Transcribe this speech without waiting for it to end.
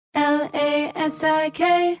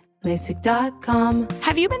LASIK, LASIK.com.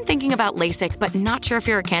 Have you been thinking about LASIK but not sure if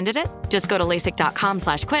you're a candidate? Just go to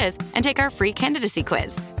LASIK.com/quiz and take our free candidacy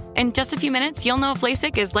quiz. In just a few minutes, you'll know if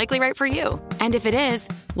LASIK is likely right for you. And if it is,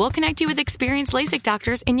 we'll connect you with experienced LASIK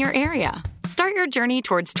doctors in your area. Start your journey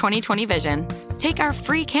towards 20/20 vision. Take our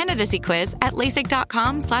free candidacy quiz at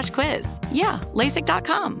LASIK.com/quiz. Yeah,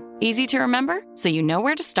 LASIK.com. Easy to remember, so you know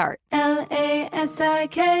where to start.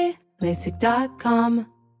 LASIK, LASIK.com.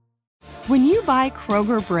 When you buy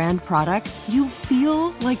Kroger brand products, you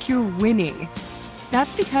feel like you're winning.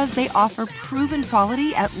 That's because they offer proven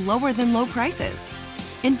quality at lower than low prices.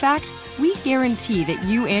 In fact, we guarantee that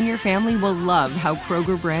you and your family will love how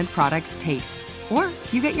Kroger brand products taste, or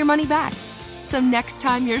you get your money back. So next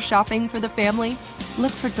time you're shopping for the family,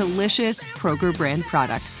 look for delicious Kroger brand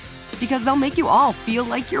products, because they'll make you all feel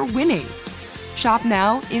like you're winning. Shop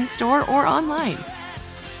now, in-store, or online.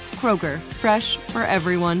 Kroger, fresh for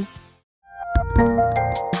everyone.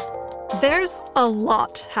 There's a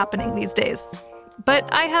lot happening these days, but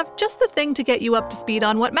I have just the thing to get you up to speed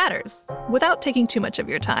on what matters, without taking too much of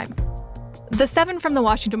your time. The 7 from the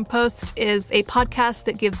Washington Post is a podcast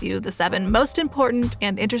that gives you the 7 most important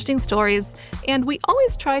and interesting stories, and we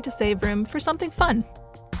always try to save room for something fun.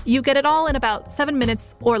 You get it all in about 7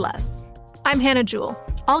 minutes or less. I'm Hannah Jewell.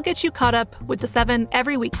 I'll get you caught up with the 7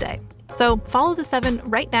 every weekday. So follow the 7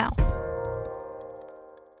 right now.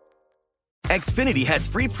 Xfinity has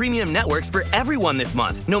free premium networks for everyone this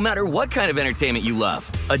month, no matter what kind of entertainment you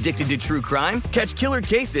love. Addicted to true crime? Catch killer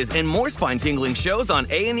cases and more spine-tingling shows on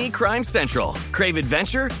A&E Crime Central. Crave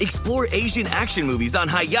adventure? Explore Asian action movies on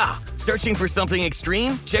Hi-YAH. Searching for something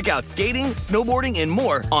extreme? Check out skating, snowboarding, and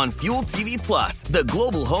more on Fuel TV Plus, the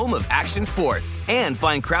global home of action sports. And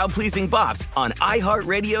find crowd-pleasing bops on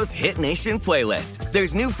iHeartRadio's Hit Nation playlist.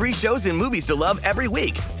 There's new free shows and movies to love every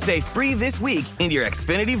week. Say free this week in your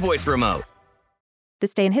Xfinity voice remote.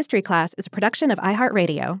 This Day in History class is a production of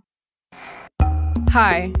iHeartRadio.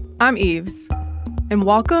 Hi, I'm Eves, and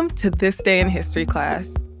welcome to This Day in History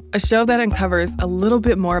class, a show that uncovers a little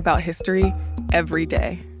bit more about history every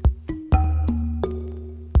day.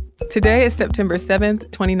 Today is September 7th,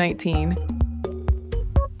 2019.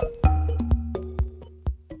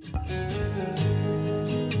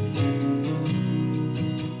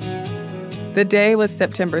 The day was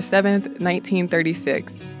September 7th,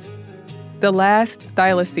 1936. The last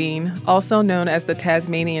thylacine, also known as the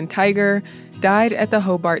Tasmanian tiger, died at the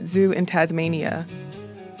Hobart Zoo in Tasmania.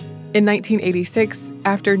 In 1986,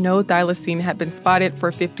 after no thylacine had been spotted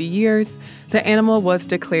for 50 years, the animal was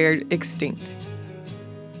declared extinct.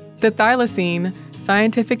 The thylacine,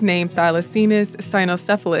 scientific name Thylacinus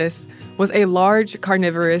cynocephalus, was a large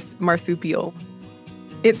carnivorous marsupial.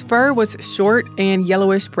 Its fur was short and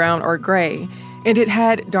yellowish-brown or gray, and it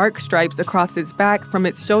had dark stripes across its back from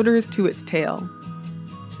its shoulders to its tail.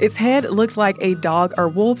 Its head looked like a dog or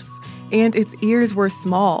wolf's, and its ears were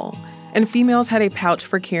small, and females had a pouch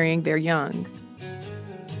for carrying their young.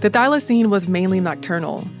 The thylacine was mainly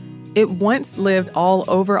nocturnal. It once lived all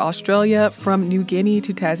over Australia from New Guinea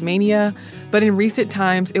to Tasmania, but in recent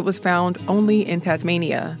times it was found only in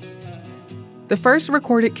Tasmania. The first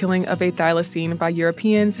recorded killing of a thylacine by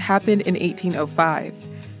Europeans happened in 1805.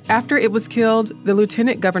 After it was killed, the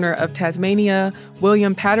Lieutenant Governor of Tasmania,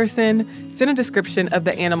 William Patterson, sent a description of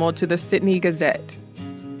the animal to the Sydney Gazette.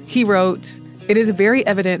 He wrote, "It is very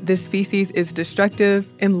evident this species is destructive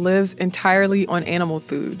and lives entirely on animal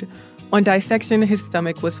food. On dissection, his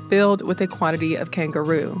stomach was filled with a quantity of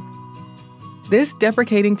kangaroo." This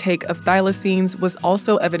deprecating take of thylacines was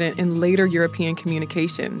also evident in later European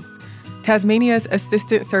communications. Tasmania's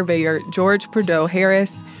assistant surveyor, George Prideaux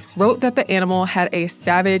Harris, wrote that the animal had a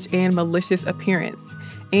savage and malicious appearance,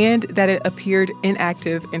 and that it appeared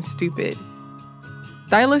inactive and stupid.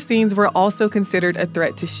 Thylacines were also considered a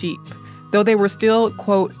threat to sheep, though they were still,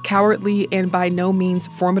 quote, cowardly and by no means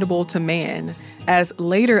formidable to man, as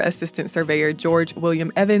later assistant surveyor George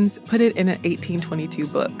William Evans put it in an 1822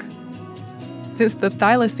 book. Since the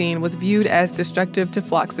thylacine was viewed as destructive to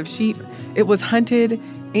flocks of sheep, it was hunted,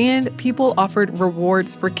 and people offered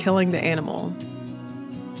rewards for killing the animal.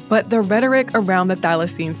 But the rhetoric around the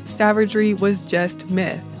thylacine's savagery was just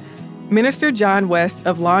myth. Minister John West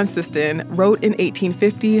of Launceston wrote in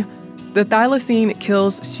 1850, "The thylacine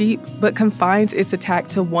kills sheep but confines its attack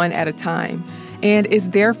to one at a time, and is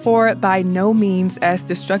therefore by no means as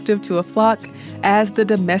destructive to a flock as the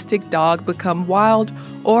domestic dog become wild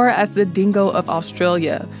or as the dingo of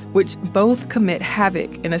Australia, which both commit havoc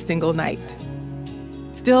in a single night."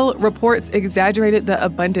 Still, reports exaggerated the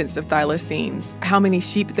abundance of thylacines, how many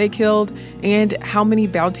sheep they killed, and how many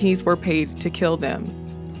bounties were paid to kill them.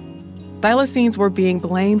 Thylacines were being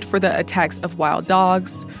blamed for the attacks of wild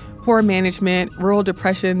dogs, poor management, rural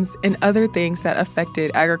depressions, and other things that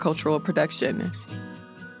affected agricultural production.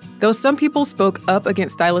 Though some people spoke up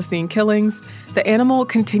against thylacine killings, the animal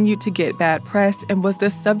continued to get bad press and was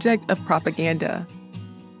the subject of propaganda.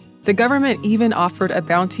 The government even offered a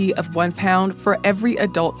bounty of £1 for every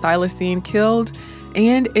adult thylacine killed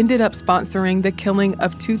and ended up sponsoring the killing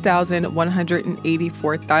of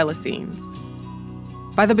 2,184 thylacines.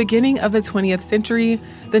 By the beginning of the 20th century,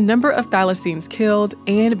 the number of thylacines killed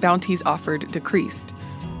and bounties offered decreased.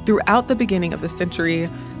 Throughout the beginning of the century,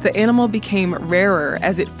 the animal became rarer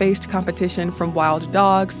as it faced competition from wild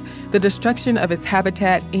dogs, the destruction of its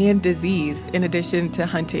habitat, and disease, in addition to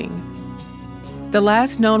hunting. The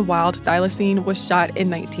last known wild thylacine was shot in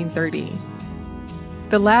 1930.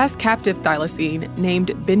 The last captive thylacine,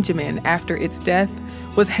 named Benjamin after its death,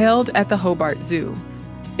 was held at the Hobart Zoo.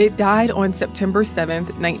 It died on September 7,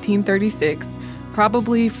 1936,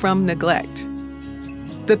 probably from neglect.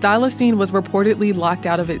 The thylacine was reportedly locked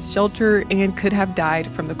out of its shelter and could have died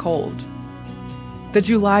from the cold. The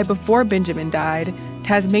July before Benjamin died,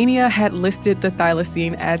 Tasmania had listed the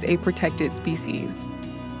thylacine as a protected species.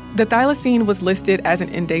 The thylacine was listed as an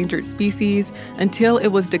endangered species until it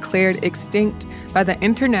was declared extinct by the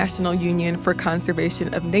International Union for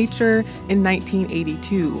Conservation of Nature in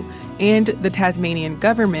 1982 and the Tasmanian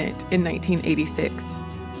government in 1986.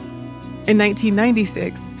 In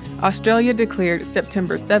 1996, Australia declared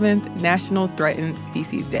September 7th National Threatened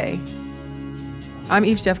Species Day. I'm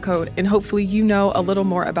Eve Jeffcoat, and hopefully you know a little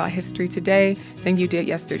more about history today than you did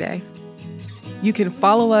yesterday. You can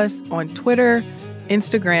follow us on Twitter,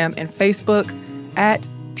 Instagram, and Facebook at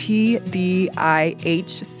TDIHC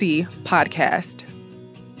Podcast.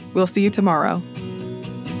 We'll see you tomorrow.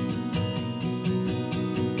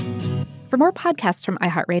 For more podcasts from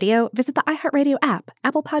iHeartRadio, visit the iHeartRadio app,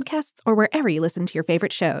 Apple Podcasts, or wherever you listen to your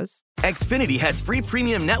favorite shows. Xfinity has free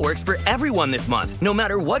premium networks for everyone this month, no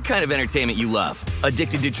matter what kind of entertainment you love.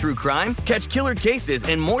 Addicted to true crime? Catch killer cases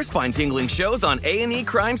and more spine-tingling shows on A&E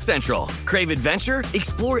Crime Central. Crave adventure?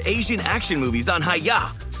 Explore Asian action movies on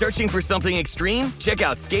Hi-YAH. Searching for something extreme? Check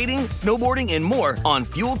out skating, snowboarding, and more on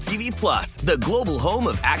Fuel TV Plus, the global home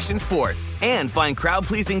of action sports. And find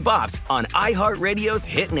crowd-pleasing bops on iHeartRadio's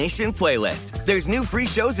Hit Nation playlist. There's new free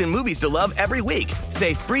shows and movies to love every week.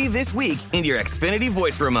 Say free this week in your Xfinity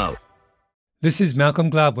voice remote. This is Malcolm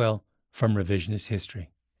Gladwell from Revisionist History.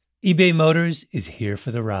 eBay Motors is here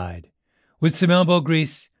for the ride. With some elbow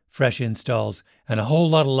grease, fresh installs, and a whole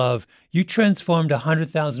lot of love, you transformed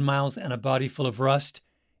 100,000 miles and a body full of rust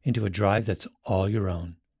into a drive that's all your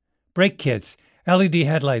own. Brake kits, LED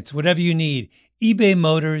headlights, whatever you need, eBay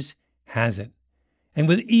Motors has it. And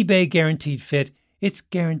with eBay Guaranteed Fit, it's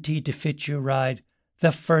guaranteed to fit your ride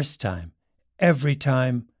the first time, every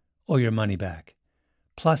time, or your money back.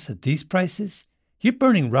 Plus, at these prices, you're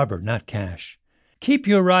burning rubber, not cash. Keep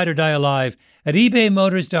your ride or die alive at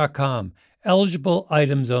ebaymotors.com. Eligible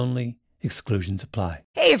items only. Exclusions apply.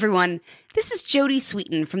 Hey, everyone. This is Jody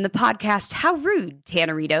Sweeten from the podcast How Rude,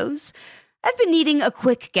 Tanneritos. I've been needing a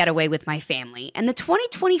quick getaway with my family, and the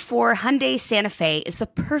 2024 Hyundai Santa Fe is the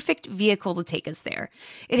perfect vehicle to take us there.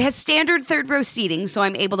 It has standard third-row seating, so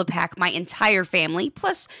I'm able to pack my entire family,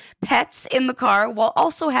 plus pets, in the car, while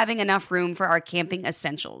also having enough room for our camping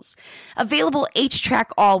essentials. Available H-Track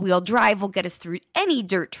all-wheel drive will get us through any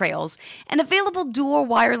dirt trails, and available dual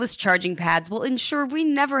wireless charging pads will ensure we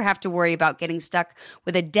never have to worry about getting stuck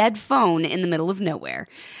with a dead phone in the middle of nowhere.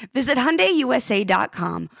 Visit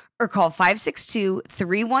HyundaiUSA.com or call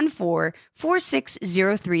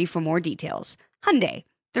 562-314-4603 for more details. Hyundai,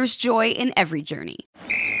 there's joy in every journey.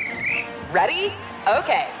 Ready?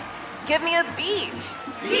 Okay. Give me a beach.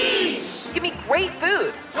 Beach! Give me great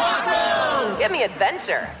food. Tacos! Give me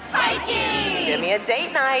adventure. Hiking! Give me a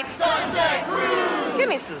date night. Sunset cruise! Give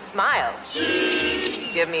me some smiles.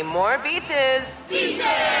 Cheese! Give me more beaches.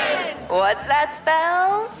 Beaches! What's that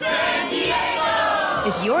spell? San Diego!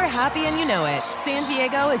 If you're happy and you know it, San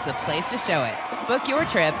Diego is the place to show it. Book your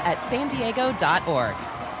trip at sandiego.org.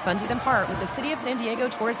 Funded in part with the City of San Diego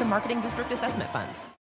Tourism Marketing District Assessment Funds.